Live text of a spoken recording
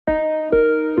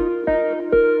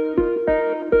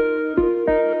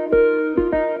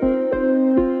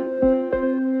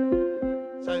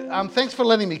for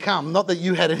letting me come. Not that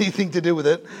you had anything to do with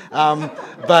it,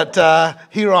 but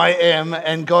here I am,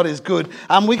 and God is good.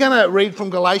 We're going to read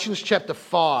from Galatians chapter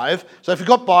 5. So if you've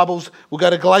got Bibles, we'll go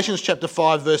to Galatians chapter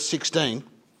 5, verse 16.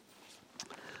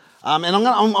 And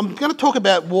I'm going to talk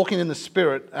about walking in the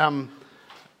Spirit. And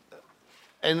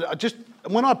just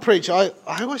when I preach, I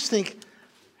always think,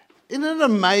 isn't it an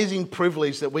amazing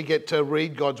privilege that we get to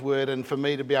read God's word and for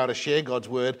me to be able to share God's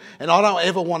word? And I don't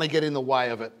ever want to get in the way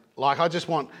of it. Like, I just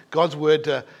want God's word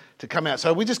to come out.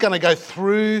 So we're just going to go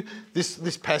through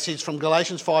this passage from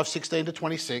Galatians 5, 16 to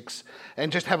 26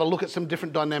 and just have a look at some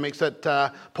different dynamics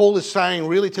that Paul is saying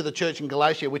really to the church in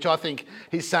Galatia, which I think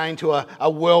he's saying to a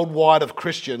worldwide of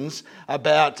Christians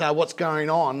about what's going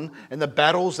on and the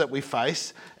battles that we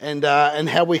face and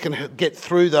how we can get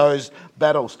through those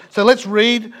battles. So let's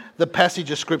read the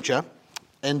passage of Scripture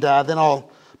and then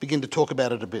I'll begin to talk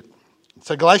about it a bit.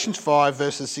 So Galatians 5,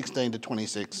 verses 16 to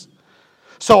 26.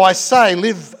 So I say,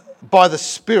 live by the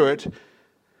Spirit,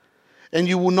 and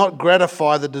you will not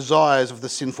gratify the desires of the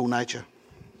sinful nature.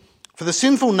 For the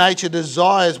sinful nature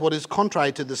desires what is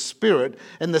contrary to the Spirit,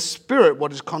 and the Spirit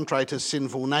what is contrary to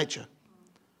sinful nature.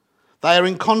 They are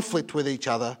in conflict with each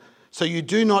other, so you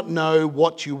do not know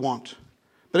what you want.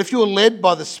 But if you are led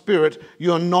by the Spirit,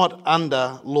 you are not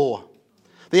under law.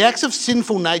 The acts of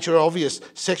sinful nature are obvious: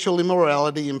 sexual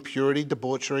immorality, impurity,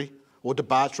 debauchery,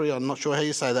 I'm not sure how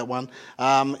you say that one,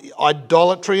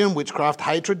 idolatry and witchcraft,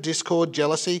 hatred, discord,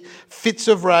 jealousy, fits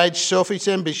of rage, selfish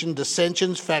ambition,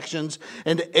 dissensions, factions,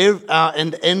 and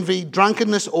envy,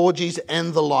 drunkenness, orgies,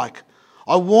 and the like.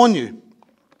 I warn you,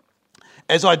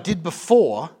 as I did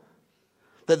before,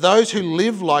 that those who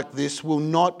live like this will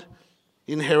not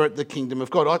inherit the kingdom of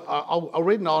God. I'll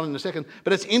read it on in a second,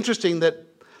 but it's interesting that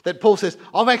Paul says,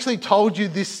 I've actually told you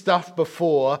this stuff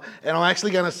before, and I'm actually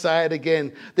going to say it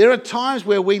again. There are times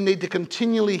where we need to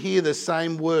continually hear the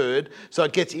same word so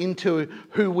it gets into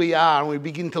who we are and we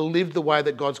begin to live the way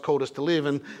that God's called us to live.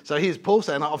 And so here's Paul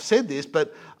saying, I've said this,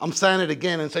 but I'm saying it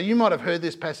again. And so you might have heard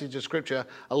this passage of Scripture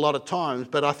a lot of times,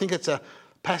 but I think it's a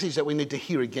passage that we need to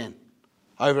hear again,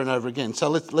 over and over again. So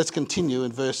let's continue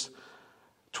in verse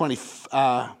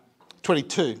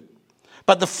 22.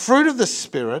 But the fruit of the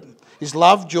Spirit is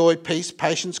love, joy, peace,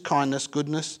 patience, kindness,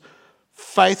 goodness,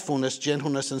 faithfulness,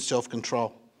 gentleness, and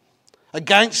self-control.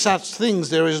 Against such things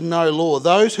there is no law.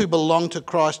 Those who belong to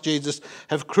Christ Jesus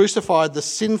have crucified the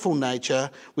sinful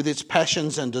nature with its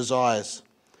passions and desires.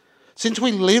 Since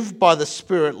we live by the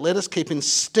Spirit, let us keep in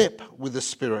step with the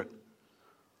Spirit.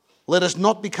 Let us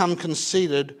not become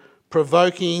conceited,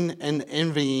 provoking and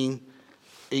envying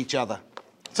each other.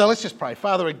 So let's just pray.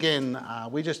 Father, again,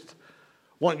 we just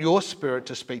want your Spirit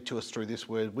to speak to us through this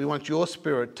word. We want your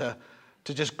Spirit to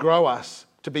just grow us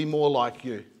to be more like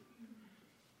you.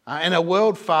 And a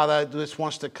world, Father, just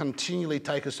wants to continually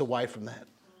take us away from that.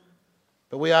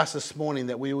 But we ask this morning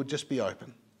that we would just be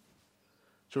open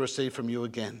to receive from you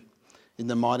again. In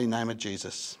the mighty name of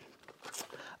Jesus.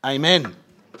 Amen.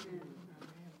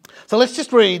 So let's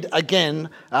just read again,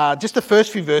 just the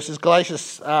first few verses,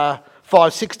 Galatians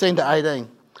 5, 16 to 18.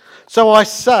 So I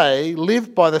say,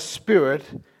 live by the Spirit,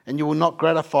 and you will not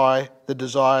gratify the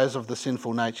desires of the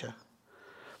sinful nature.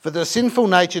 For the sinful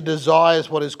nature desires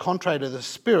what is contrary to the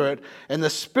Spirit, and the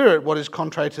Spirit what is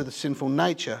contrary to the sinful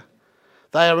nature.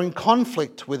 They are in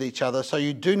conflict with each other, so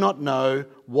you do not know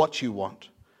what you want.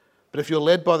 But if you're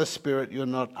led by the Spirit, you're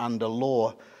not under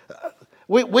law.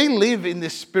 We live in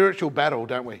this spiritual battle,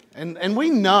 don't we? And we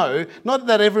know, not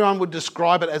that everyone would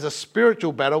describe it as a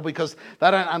spiritual battle because they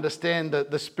don't understand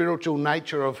the spiritual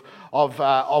nature of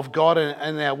God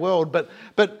and our world, but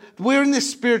we're in this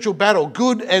spiritual battle,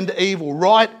 good and evil,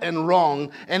 right and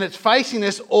wrong, and it's facing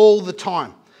us all the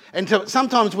time. And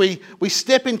sometimes we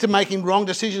step into making wrong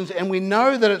decisions and we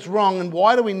know that it's wrong. And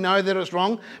why do we know that it's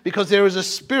wrong? Because there is a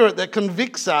spirit that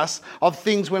convicts us of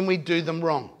things when we do them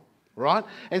wrong. Right?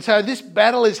 And so this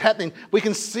battle is happening. We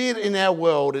can see it in our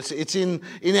world. It's in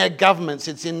our governments.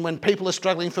 It's in when people are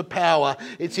struggling for power.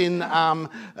 It's in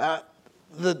the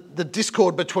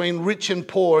discord between rich and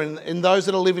poor and those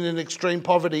that are living in extreme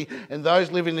poverty and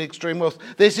those living in extreme wealth.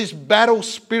 There's this battle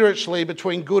spiritually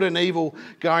between good and evil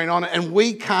going on, and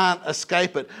we can't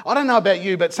escape it. I don't know about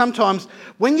you, but sometimes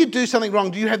when you do something wrong,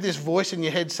 do you have this voice in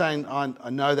your head saying, I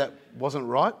know that wasn't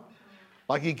right?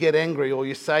 Like you get angry or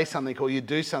you say something or you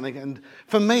do something. And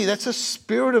for me, that's a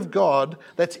Spirit of God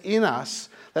that's in us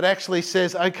that actually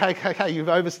says, okay, you've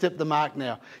overstepped the mark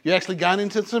now. You're actually going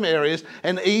into some areas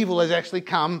and evil has actually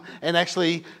come and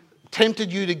actually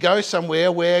tempted you to go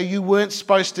somewhere where you weren't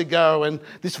supposed to go. And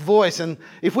this voice, and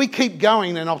if we keep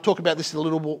going, and I'll talk about this in a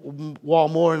little while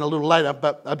more and a little later,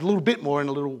 but a little bit more in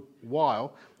a little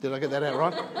while. Did I get that out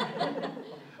right?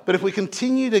 But if we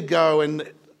continue to go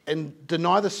and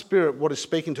deny the Spirit what is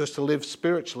speaking to us to live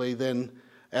spiritually, then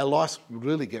our lives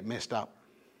really get messed up,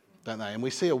 don't they? And we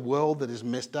see a world that is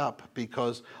messed up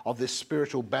because of this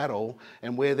spiritual battle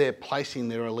and where they're placing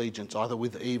their allegiance, either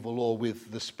with evil or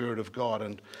with the Spirit of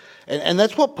God. And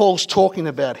that's what Paul's talking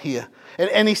about here.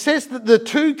 And he says that the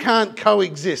two can't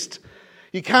coexist.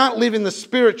 You can't live in the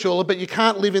spiritual, but you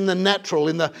can't live in the natural,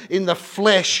 in the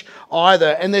flesh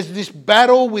either. And there's this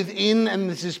battle within and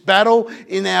there's this battle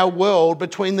in our world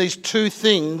between these two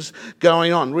things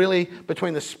going on, really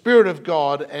between the Spirit of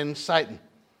God and Satan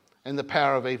and the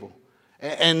power of evil.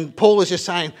 And Paul is just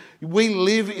saying, we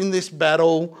live in this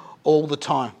battle all the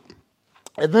time.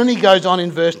 And then he goes on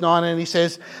in verse 9 and he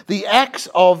says, the acts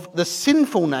of the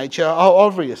sinful nature are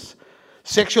obvious.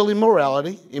 Sexual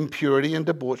immorality, impurity and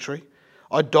debauchery,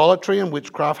 idolatry and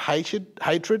witchcraft,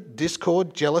 hatred,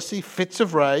 discord, jealousy, fits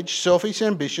of rage, selfish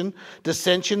ambition,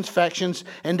 dissensions, factions,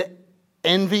 and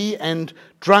envy and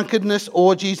drunkenness,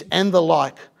 orgies, and the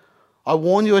like. I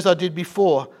warn you, as I did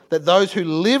before, that those who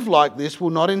live like this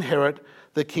will not inherit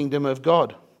the kingdom of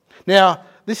God. Now,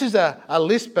 this is a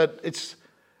list, but it's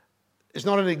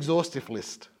not an exhaustive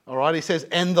list. All right, he says,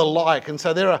 and the like. And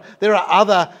so there are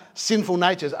other sinful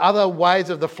natures, other ways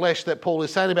of the flesh that Paul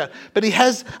is saying about. But he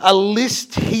has a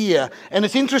list here. And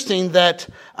it's interesting that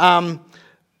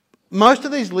most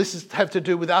of these lists have to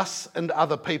do with us and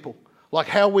other people, like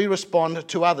how we respond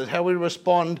to others, how we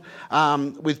respond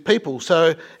with people.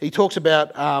 So he talks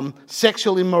about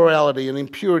sexual immorality and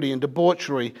impurity and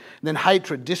debauchery, and then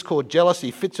hatred, discord, jealousy,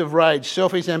 fits of rage,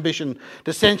 selfish ambition,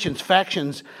 dissensions,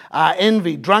 factions,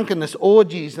 envy, drunkenness,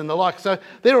 orgies, and the like. So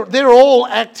they're all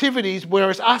activities where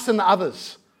it's us and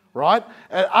others, right?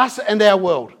 Us and our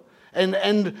world.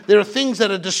 And there are things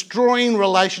that are destroying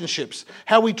relationships,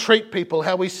 how we treat people,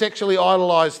 how we sexually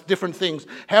idolise different things,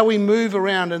 how we move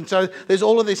around. And so there's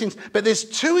all of these things. But there's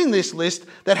two in this list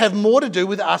that have more to do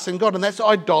with us and God, and that's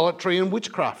idolatry and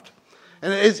witchcraft.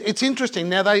 And it's interesting.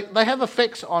 Now, they have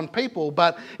effects on people,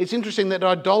 but it's interesting that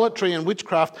idolatry and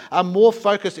witchcraft are more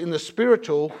focused in the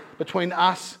spiritual between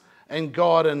us and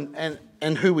God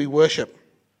and who we worship.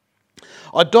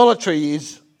 Idolatry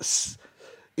is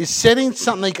setting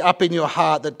something up in your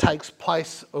heart that takes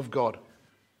place of God.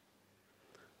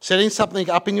 Setting something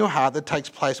up in your heart that takes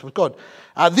place with God.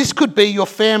 This could be your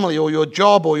family or your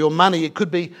job or your money. It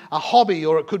could be a hobby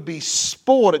or it could be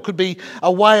sport. It could be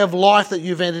a way of life that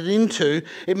you've entered into.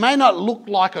 It may not look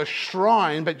like a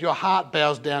shrine, but your heart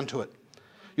bows down to it.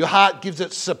 Your heart gives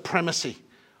it supremacy,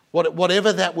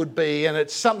 whatever that would be, and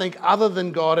it's something other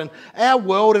than God. And our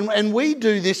world, and we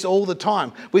do this all the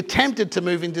time. We're tempted to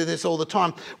move into this all the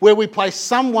time, where we place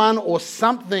someone or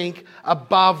something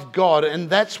above God, and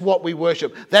that's what we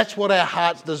worship. That's what our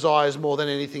hearts desires more than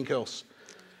anything else.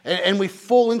 And we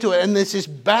fall into it, and there's this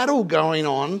battle going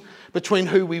on between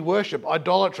who we worship,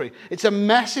 idolatry. It's a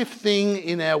massive thing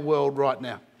in our world right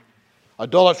now.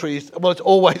 Idolatry it's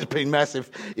always been massive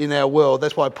in our world.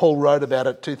 That's why Paul wrote about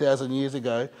it 2,000 years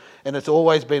ago, and it's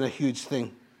always been a huge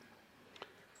thing.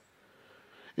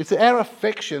 It's that our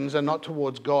affections are not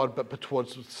towards God, but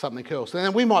towards something else.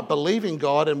 And we might believe in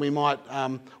God and we might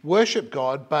worship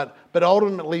God, but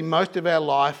ultimately most of our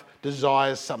life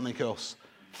desires something else,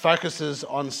 focuses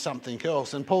on something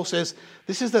else. And Paul says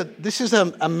this is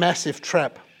a massive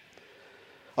trap.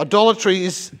 Idolatry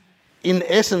is, in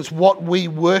essence, what we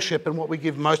worship and what we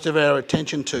give most of our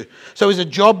attention to. So is a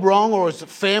job wrong, or is a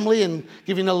family and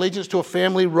giving allegiance to a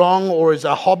family wrong, or is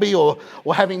a hobby or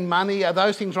having money, are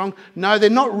those things wrong? No, they're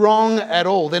not wrong at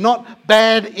all. They're not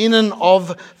bad in and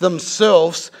of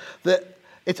themselves. That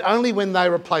it's only when they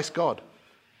replace God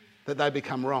that they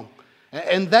become wrong.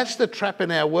 And that's the trap in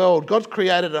our world. God's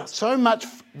created so much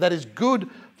that is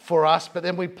good for us, but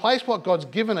then we place what God's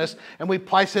given us and we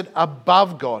place it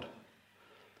above God.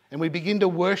 And we begin to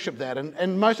worship that.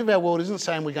 And most of our world isn't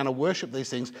saying we're going to worship these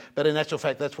things, but in actual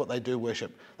fact, that's what they do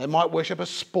worship. They might worship a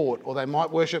sport, or they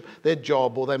might worship their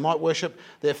job, or they might worship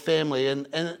their family.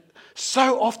 And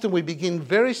so often we begin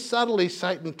very subtly,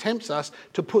 Satan tempts us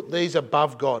to put these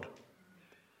above God.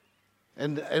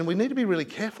 And we need to be really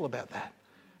careful about that.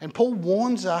 And Paul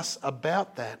warns us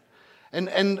about that.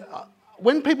 And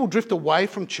when people drift away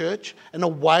from church and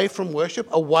away from worship,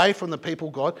 away from the people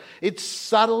of God, it's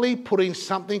subtly putting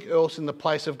something else in the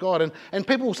place of God. And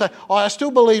people will say, oh, I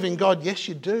still believe in God. Yes,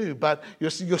 you do, but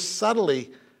you're subtly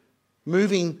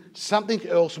moving something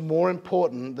else more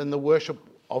important than the worship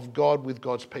of God with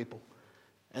God's people.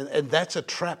 And that's a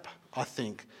trap, I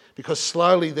think, because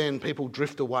slowly then people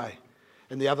drift away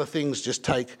and the other things just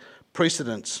take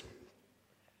precedence.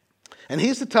 And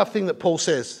here's the tough thing that Paul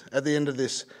says at the end of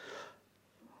this.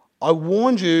 I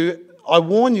warn you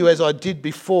as I did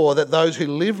before, that those who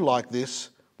live like this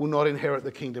will not inherit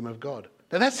the kingdom of God.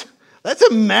 Now that's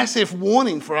a massive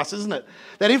warning for us, isn't it?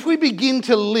 That if we begin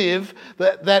to live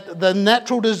that the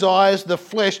natural desires, the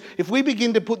flesh, if we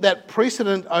begin to put that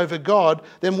precedent over God,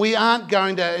 then we aren't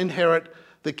going to inherit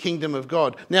the kingdom of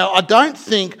God. Now, I don't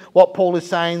think what Paul is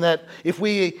saying, that if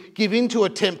we give in to a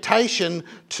temptation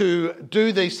to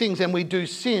do these things and we do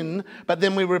sin, but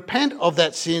then we repent of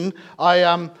that sin,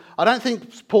 I don't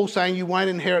think Paul's saying you won't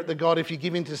inherit the God if you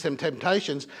give in to some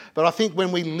temptations, but I think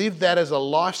when we live that as a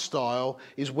lifestyle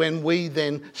is when we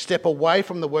then step away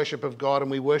from the worship of God and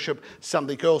we worship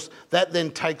something else. That then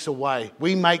takes away.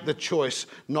 We make the choice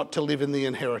not to live in the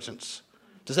inheritance.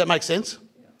 Does that make sense?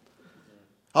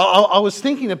 I was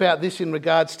thinking about this in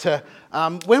regards to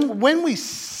when we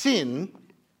sin,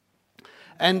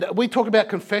 and we talk about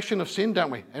confession of sin,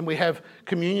 don't we? And we have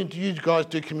communion. Do you guys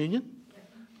do communion?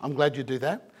 I'm glad you do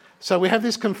that. So we have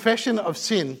this confession of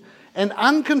sin, and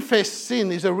unconfessed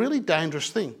sin is a really dangerous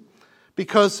thing,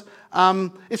 because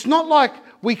it's not like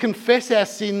we confess our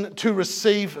sin to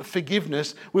receive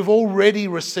forgiveness. We've already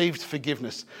received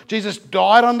forgiveness. Jesus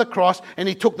died on the cross and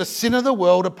he took the sin of the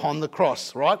world upon the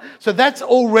cross, right? So that's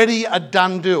already a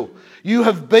done deal. You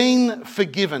have been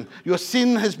forgiven. Your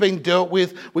sin has been dealt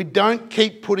with. We don't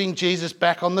keep putting Jesus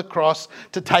back on the cross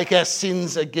to take our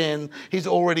sins again. He's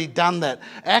already done that.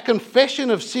 Our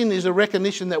confession of sin is a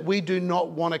recognition that we do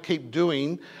not want to keep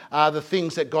doing the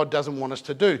things that God doesn't want us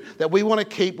to do. That we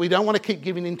don't want to keep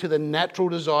giving into the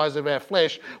natural desires of our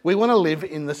flesh. We want to live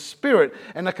in the Spirit.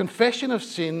 And a confession of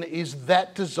sin is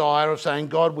that desire of saying,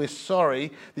 God, we're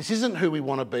sorry. This isn't who we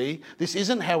want to be. This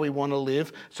isn't how we want to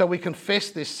live. So we confess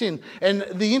this sin. And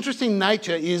the interesting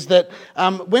nature is that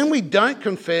when we don't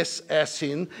confess our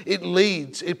sin,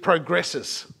 it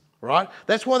progresses, right?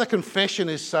 That's why the confession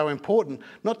is so important,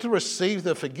 not to receive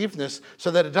the forgiveness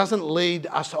so that it doesn't lead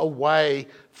us away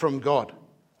from God.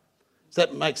 Does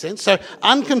that make sense? So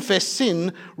unconfessed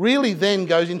sin really then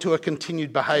goes into a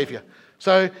continued behaviour.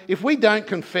 So if we don't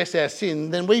confess our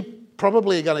sin, then we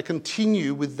probably are going to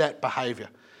continue with that behaviour.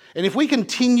 And if we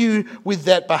continue with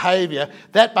that behaviour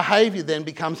then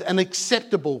becomes an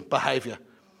acceptable behaviour.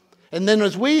 And then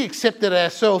as we accept it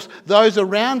ourselves, those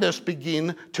around us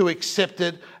begin to accept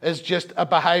it as just a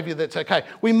behaviour that's okay.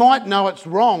 We might know it's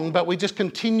wrong, but we just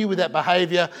continue with that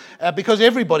behaviour because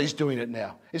everybody's doing it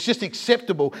now. It's just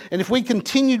acceptable. And if we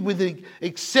continued with the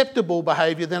acceptable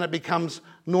behaviour, then it becomes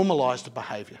normalised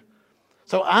behaviour.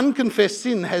 So unconfessed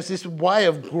sin has this way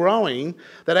of growing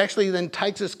that actually then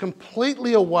takes us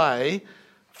completely away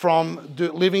from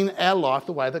living our life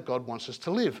the way that God wants us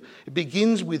to live. It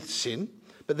begins with sin,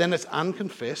 but then it's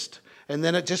unconfessed, and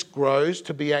then it just grows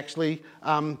to be actually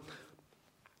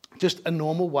just a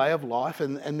normal way of life,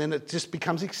 and then it just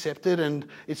becomes accepted, and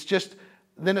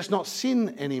then it's not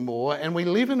sin anymore. And we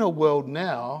live in a world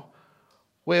now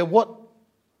where what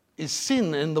is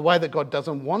sin and the way that God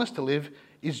doesn't want us to live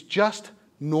is just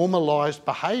normalised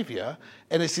behaviour,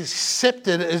 and it's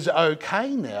accepted as okay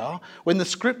now when the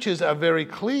scriptures are very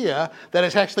clear that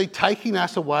it's actually taking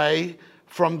us away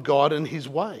from God and his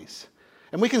ways.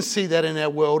 And we can see that in our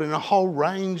world in a whole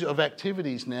range of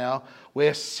activities now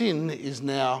where sin is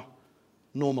now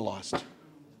normalised.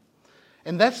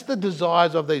 And that's the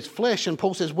desires of these flesh. And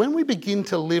Paul says when we begin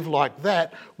to live like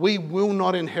that, we will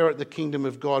not inherit the kingdom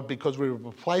of God because we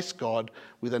replace God,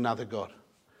 with another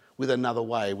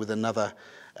way, with another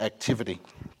activity.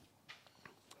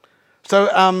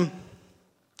 So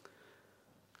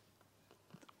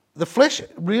the flesh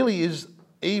really is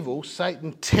evil,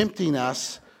 Satan tempting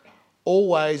us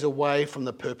always away from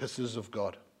the purposes of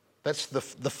God. That's the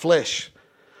flesh.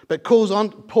 But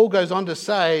Paul goes on to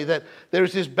say that there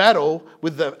is this battle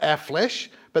with our flesh,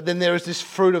 but then there is this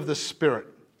fruit of the Spirit.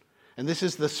 And this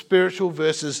is the spiritual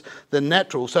versus the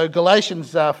natural. So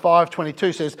Galatians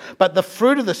 5:22 says, but the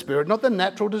fruit of the Spirit, not the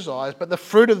natural desires, but the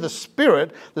fruit of the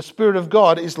Spirit of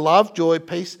God, is love, joy,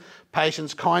 peace,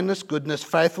 patience, kindness, goodness,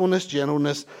 faithfulness,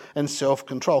 gentleness, and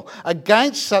self-control.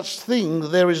 Against such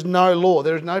things there is no law.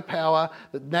 There is no power.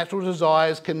 The natural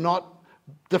desires cannot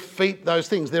defeat those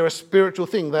things. They're a spiritual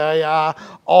thing. They are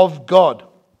of God.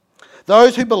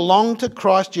 Those who belong to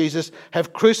Christ Jesus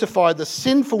have crucified the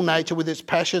sinful nature with its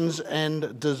passions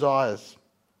and desires.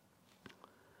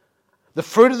 The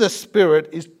fruit of the Spirit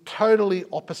is totally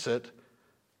opposite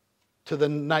to the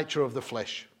nature of the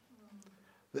flesh.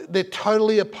 They're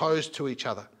totally opposed to each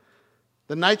other.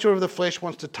 The nature of the flesh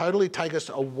wants to totally take us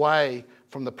away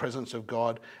from the presence of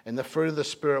God, and the fruit of the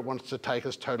Spirit wants to take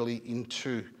us totally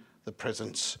into the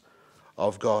presence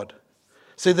of God.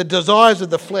 See, the desires of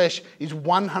the flesh is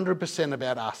 100%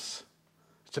 about us.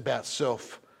 It's about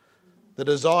self. The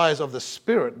desires of the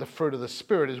Spirit, the fruit of the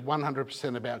Spirit, is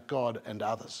 100% about God and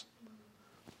others.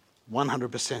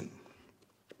 100%.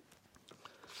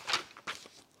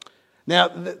 Now,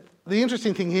 the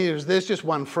interesting thing here is there's just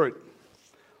one fruit.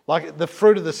 Like the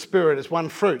fruit of the Spirit is one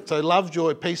fruit. So love,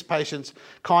 joy, peace, patience,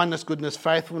 kindness, goodness,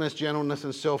 faithfulness, gentleness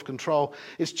and self-control.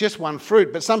 It's just one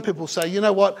fruit. But some people say, you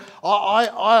know what,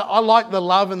 I like the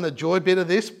love and the joy bit of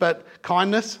this, but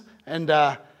kindness and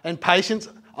patience,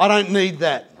 I don't need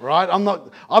that, right? I'm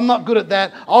not good at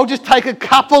that. I'll just take a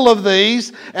couple of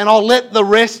these and I'll let the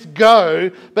rest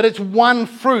go. But it's one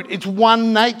fruit. It's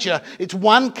one nature. It's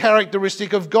one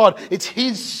characteristic of God. It's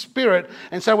His Spirit.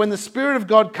 And so when the Spirit of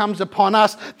God comes upon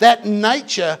us, that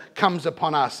nature comes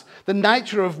upon us. The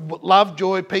nature of love,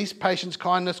 joy, peace, patience,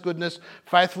 kindness, goodness,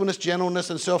 faithfulness, gentleness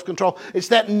and self-control. It's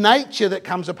that nature that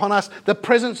comes upon us. The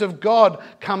presence of God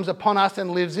comes upon us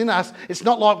and lives in us. It's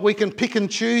not like we can pick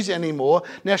and choose anymore.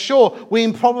 Now, sure,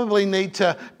 we probably need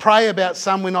to pray about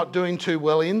some we're not doing too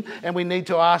well in, and we need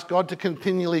to ask God to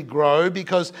continually grow,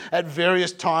 because at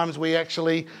various times we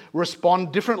actually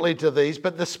respond differently to these.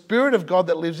 But the Spirit of God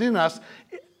that lives in us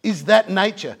is that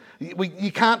nature.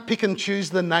 You can't pick and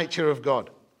choose the nature of God.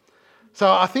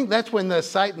 So I think that's when the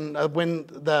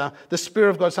Spirit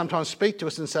of God sometimes speak to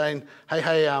us and saying,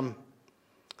 hey,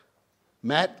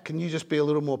 Matt, can you just be a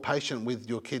little more patient with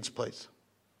your kids, please?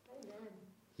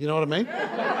 You know what I mean?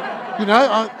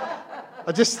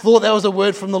 I just thought that was a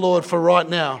word from the Lord for right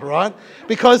now, right?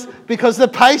 Because the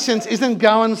patience isn't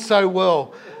going so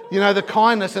well. The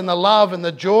kindness and the love and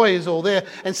the joy is all there.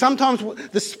 And sometimes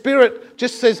the Spirit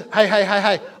just says,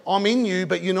 hey, I'm in you,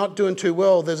 but you're not doing too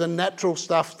well. There's a natural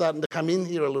stuff starting to come in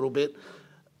here a little bit.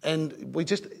 And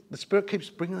the Spirit keeps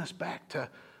bringing us back to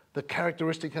the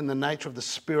characteristic and the nature of the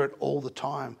Spirit all the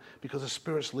time, because the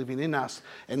Spirit's living in us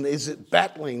and is it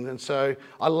battling. And so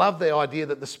I love the idea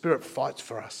that the Spirit fights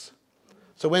for us.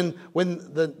 So when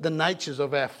the natures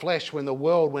of our flesh,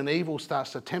 when evil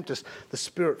starts to tempt us, the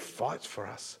Spirit fights for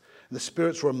us. And the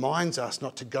Spirit reminds us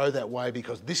not to go that way,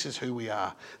 because this is who we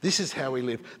are. This is how we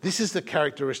live. This is the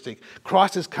characteristic.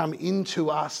 Christ has come into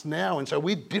us now, and so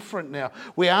we're different now.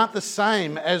 We aren't the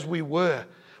same as we were.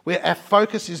 Our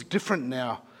focus is different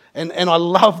now. And I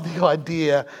love the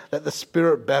idea that the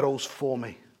Spirit battles for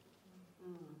me.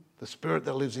 The Spirit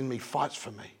that lives in me fights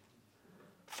for me.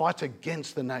 Fights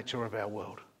against the nature of our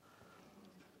world.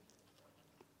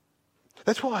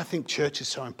 That's why I think church is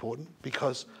so important,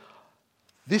 because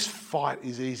this fight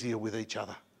is easier with each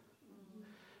other.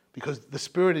 Because the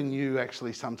Spirit in you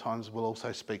actually sometimes will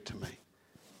also speak to me,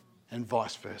 and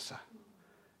vice versa.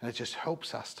 And it just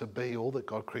helps us to be all that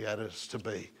God created us to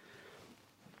be.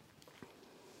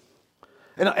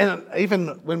 And even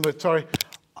when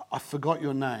I forgot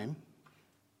your name.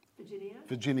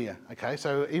 Virginia. Okay,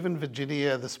 so even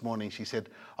Virginia this morning, she said,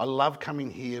 I love coming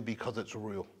here because it's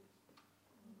real.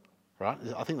 Right?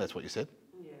 I think that's what you said.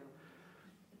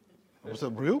 Yeah. Was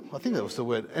it real? I think that was the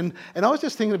word. And I was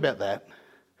just thinking about that.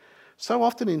 So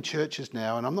often in churches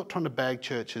now, and I'm not trying to bag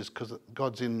churches because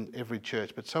God's in every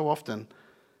church, but so often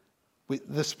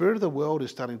the spirit of the world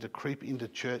is starting to creep into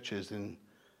churches in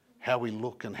how we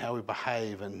look and how we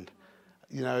behave, and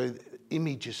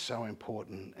image is so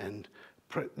important, and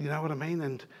you know what I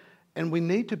mean? And we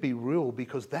need to be real,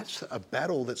 because that's a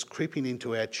battle that's creeping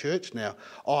into our church now.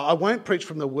 I won't preach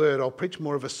from the word, I'll preach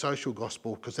more of a social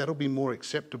gospel, because that'll be more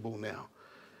acceptable now.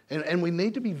 And we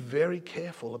need to be very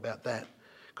careful about that,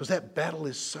 because that battle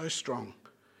is so strong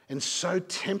and so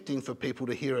tempting for people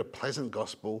to hear a pleasant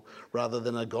gospel rather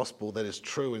than a gospel that is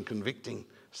true and convicting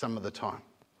some of the time.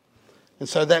 And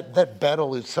so that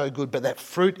battle is so good, but that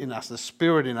fruit in us, the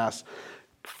Spirit in us,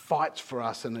 fights for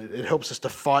us, and it helps us to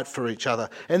fight for each other.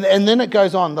 And then it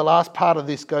goes on, the last part of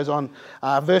this goes on,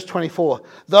 verse 24.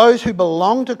 Those who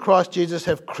belong to Christ Jesus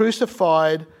have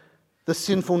crucified the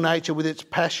sinful nature with its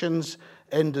passions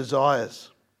and desires.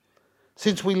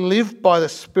 Since we live by the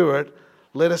Spirit,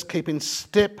 let us keep in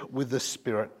step with the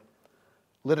Spirit.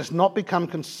 Let us not become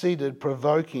conceited,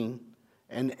 provoking,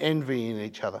 and envying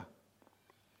each other.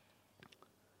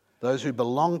 Those who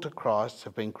belong to Christ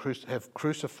have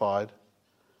crucified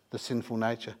the sinful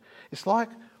nature. It's like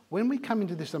when we come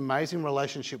into this amazing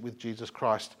relationship with Jesus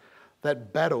Christ,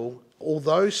 that battle,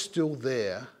 although still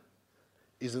there,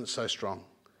 isn't so strong.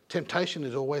 Temptation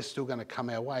is always still going to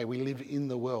come our way. We live in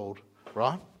the world,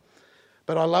 right?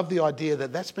 But I love the idea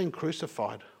that that's been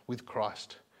crucified with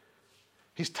Christ.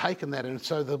 He's taken that, and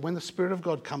so that when the Spirit of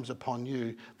God comes upon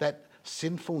you, that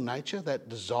sinful nature, that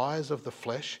desires of the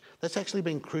flesh, that's actually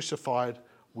been crucified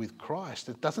with Christ.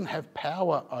 It doesn't have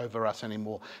power over us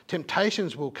anymore.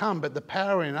 Temptations will come, but the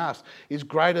power in us is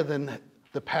greater than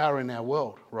the power in our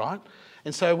world, right?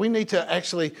 And so we need to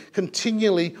actually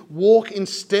continually walk in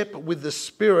step with the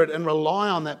Spirit and rely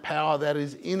on that power that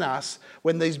is in us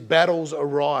when these battles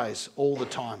arise all the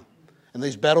time. And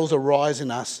these battles arise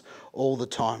in us all the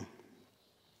time.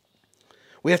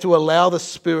 We have to allow the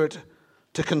Spirit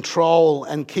to control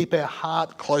and keep our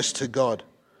heart close to God,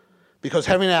 because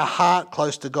having our heart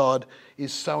close to God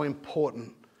is so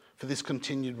important for this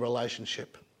continued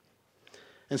relationship.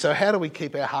 And so how do we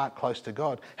keep our heart close to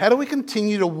God? How do we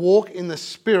continue to walk in the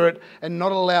Spirit and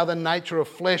not allow the nature of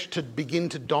flesh to begin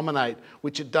to dominate,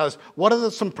 which it does? What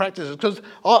are some practices? Because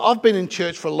I've been in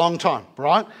church for a long time,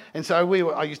 right? And so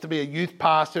I used to be a youth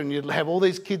pastor, and you'd have all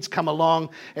these kids come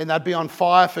along and they'd be on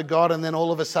fire for God, and then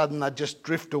all of a sudden they'd just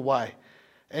drift away.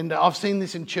 And I've seen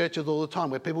this in churches all the time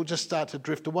where people just start to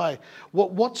drift away.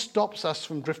 What stops us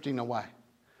from drifting away?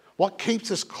 What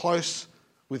keeps us close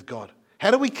with God? How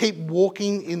do we keep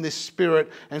walking in this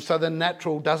Spirit and so the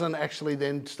natural doesn't actually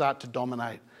then start to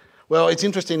dominate? Well, it's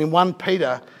interesting. In 1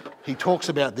 Peter, he talks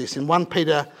about this. In 2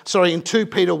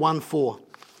 Peter 1:4.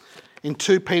 In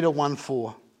 2 Peter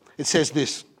 1:4, it says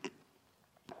this.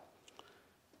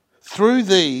 Through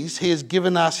these, he has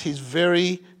given us his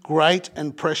very great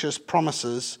and precious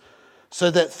promises, so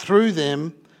that through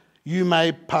them you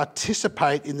may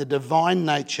participate in the divine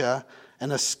nature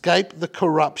and escape the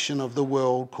corruption of the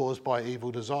world caused by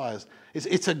evil desires.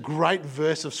 It's a great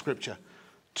verse of Scripture.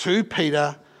 2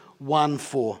 Peter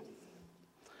 1:4.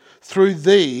 Through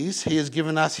these, he has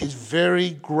given us his very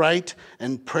great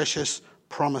and precious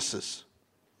promises,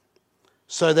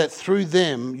 so that through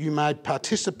them you may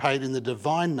participate in the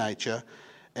divine nature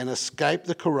and escape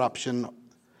the corruption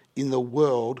in the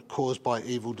world caused by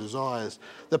evil desires.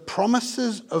 The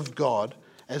promises of God,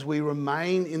 as we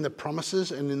remain in the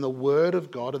promises and in the word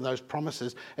of God and those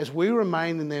promises, as we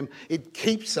remain in them, it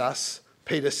keeps us,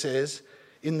 Peter says,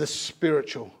 in the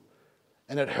spiritual.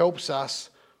 And it helps us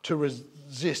to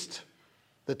resist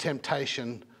the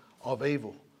temptation of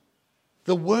evil.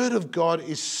 The word of God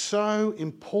is so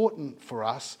important for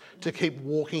us to keep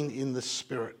walking in the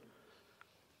Spirit.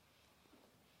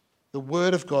 The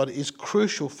word of God is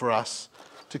crucial for us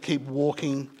to keep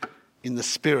walking in the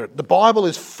Spirit. The Bible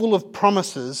is full of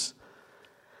promises,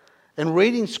 and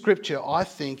reading Scripture, I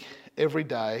think, every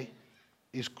day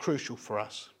is crucial for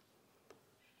us.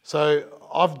 So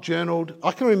I've journaled.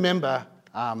 I can remember,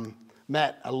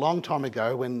 Matt, a long time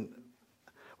ago when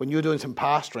you were doing some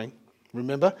pastoring,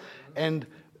 remember? And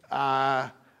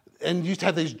you used to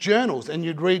have these journals, and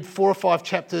you'd read 4 or 5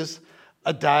 chapters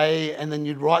a day, and then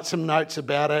you'd write some notes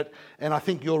about it. And I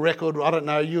think your record, I don't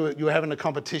know, you were having a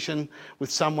competition with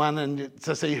someone and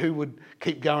to see who would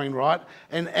keep going, right?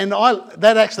 And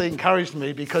that actually encouraged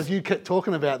me, because you kept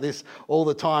talking about this all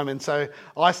the time. And so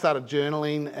I started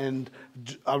journaling, and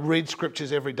I read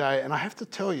scriptures every day. And I have to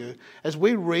tell you, as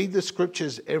we read the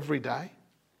scriptures every day,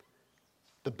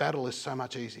 the battle is so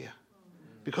much easier,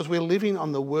 because we're living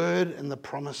on the word and the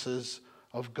promises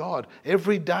of God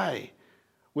every day.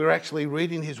 We're actually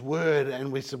reading his word, and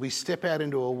we step out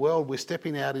into a world. We're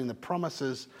stepping out in the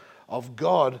promises of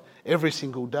God every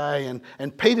single day.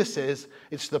 And Peter says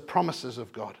it's the promises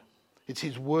of God. It's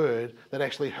his word that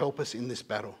actually help us in this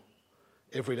battle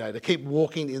every day. To keep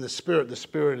walking in the Spirit. The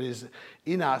Spirit is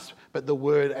in us, but the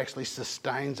word actually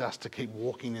sustains us to keep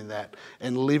walking in that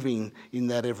and living in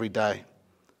that every day.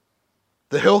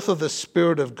 The health of the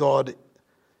Spirit of God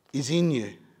is in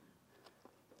you.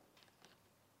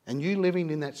 And you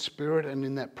living in that Spirit and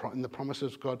in the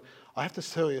promises of God, I have to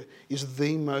tell you, is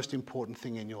the most important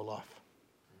thing in your life.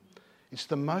 It's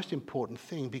the most important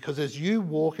thing, because as you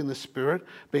walk in the Spirit,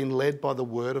 being led by the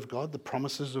Word of God, the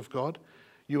promises of God,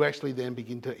 you actually then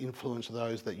begin to influence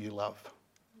those that you love.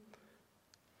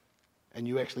 And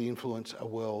you actually influence a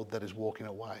world that is walking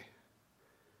away.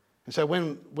 And so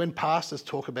when pastors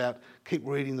talk about keep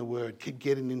reading the Word, keep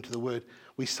getting into the Word,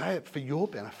 we say it for your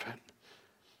benefit.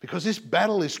 Because this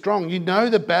battle is strong. You know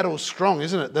the battle's strong,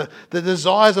 isn't it? The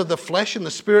desires of the flesh and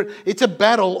the spirit, it's a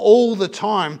battle all the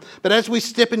time. But as we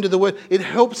step into the word, it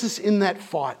helps us in that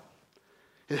fight.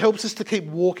 It helps us to keep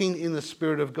walking in the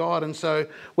Spirit of God. And so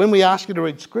when we ask you to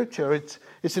read Scripture,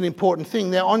 it's an important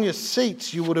thing. Now on your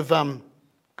seats you would have,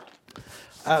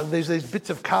 there's these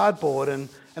bits of cardboard, and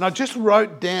I just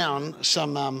wrote down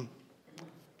some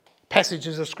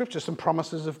passages of Scripture, some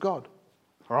promises of God.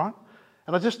 All right?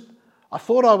 And I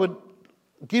thought I would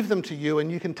give them to you and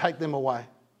you can take them away.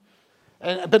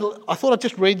 But I thought I'd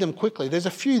just read them quickly. There's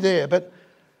a few there, but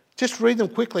just read them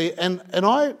quickly. And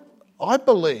I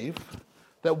believe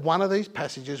that one of these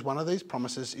passages, one of these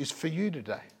promises is for you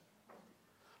today.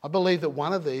 I believe that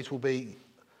one of these will be,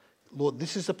 Lord,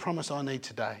 this is the promise I need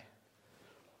today.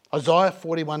 Isaiah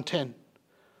 41:10.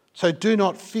 So do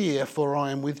not fear, for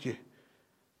I am with you.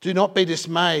 Do not be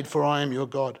dismayed, for I am your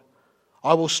God.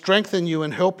 I will strengthen you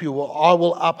and help you. I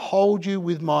will uphold you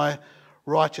with my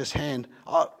righteous hand.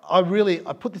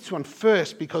 I put this one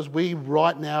first because we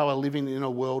right now are living in a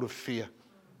world of fear.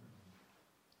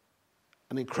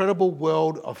 An incredible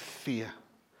world of fear.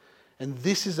 And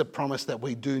this is a promise that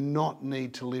we do not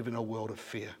need to live in a world of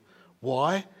fear.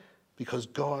 Why? Because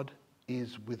God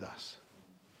is with us.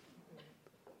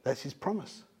 That's his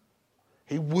promise.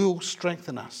 He will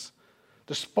strengthen us.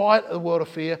 Despite a world of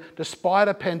fear, despite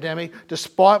a pandemic,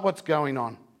 despite what's going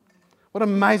on. What an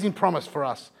amazing promise for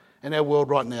us in our world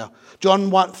right now.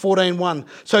 John 14:1.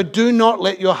 So do not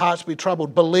let your hearts be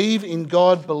troubled. Believe in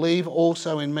God, believe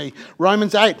also in me.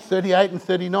 Romans 8:38 and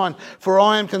 39. For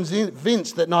I am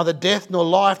convinced that neither death nor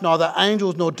life, neither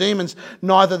angels nor demons,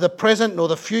 neither the present nor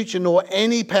the future, nor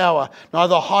any power,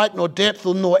 neither height nor depth,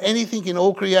 nor anything in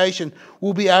all creation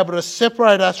will be able to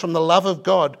separate us from the love of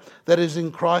God that is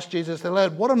in Christ Jesus the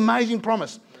Lord. What an amazing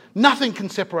promise. Nothing can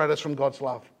separate us from God's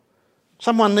love.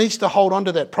 Someone needs to hold on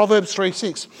to that. Proverbs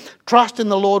 3:6. Trust in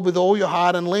the Lord with all your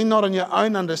heart and lean not on your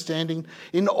own understanding.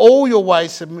 In all your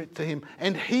ways submit to him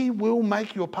and he will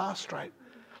make your path straight.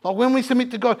 Like when we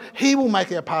submit to God, he will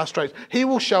make our path straight. He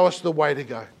will show us the way to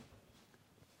go.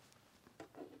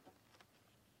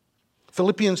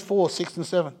 Philippians 4:6 and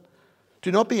 7.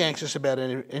 Do not be anxious about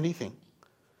anything,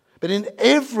 but in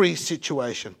every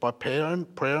situation, by prayer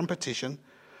and petition,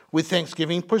 with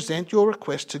thanksgiving, present your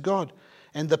request to God.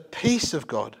 And the peace of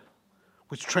God,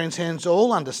 which transcends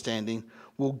all understanding,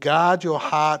 will guard your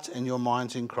hearts and your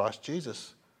minds in Christ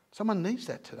Jesus. Someone needs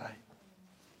that today.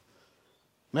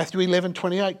 Matthew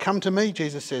 11:28, come to me,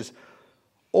 Jesus says,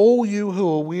 all you who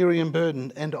are weary and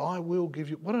burdened, and I will give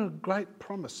you. What a great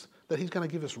promise that he's going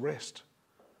to give us rest.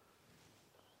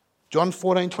 John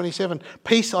 14:27,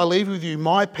 peace I leave with you,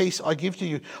 my peace I give to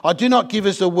you. I do not give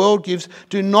as the world gives.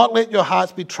 Do not let your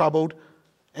hearts be troubled,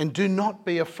 and do not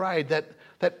be afraid.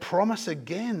 That promise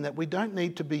again that we don't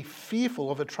need to be fearful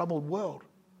of a troubled world.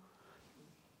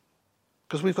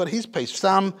 Because we've got his peace.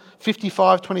 Psalm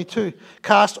 55:22.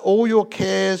 Cast all your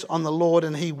cares on the Lord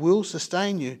and he will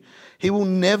sustain you. He will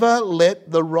never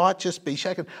let the righteous be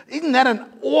shaken. Isn't that an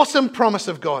awesome promise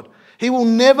of God? He will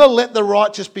never let the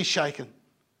righteous be shaken.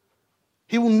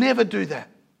 He will never do that.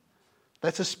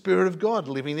 That's the Spirit of God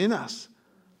living in us.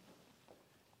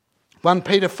 1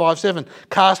 Peter 5:7,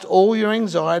 cast all your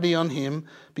anxiety on him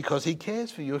because he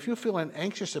cares for you. If you're feeling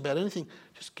anxious about anything,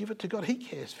 just give it to God. He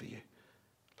cares for you.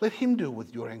 Let him deal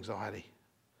with your anxiety.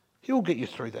 He will get you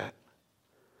through that.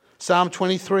 Psalm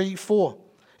 23:4,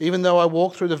 even though I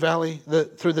walk through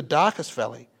the darkest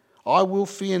valley, I will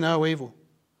fear no evil,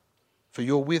 for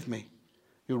you're with me.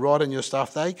 Your rod and your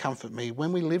staff, they comfort me.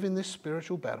 When we live in this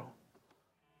spiritual battle,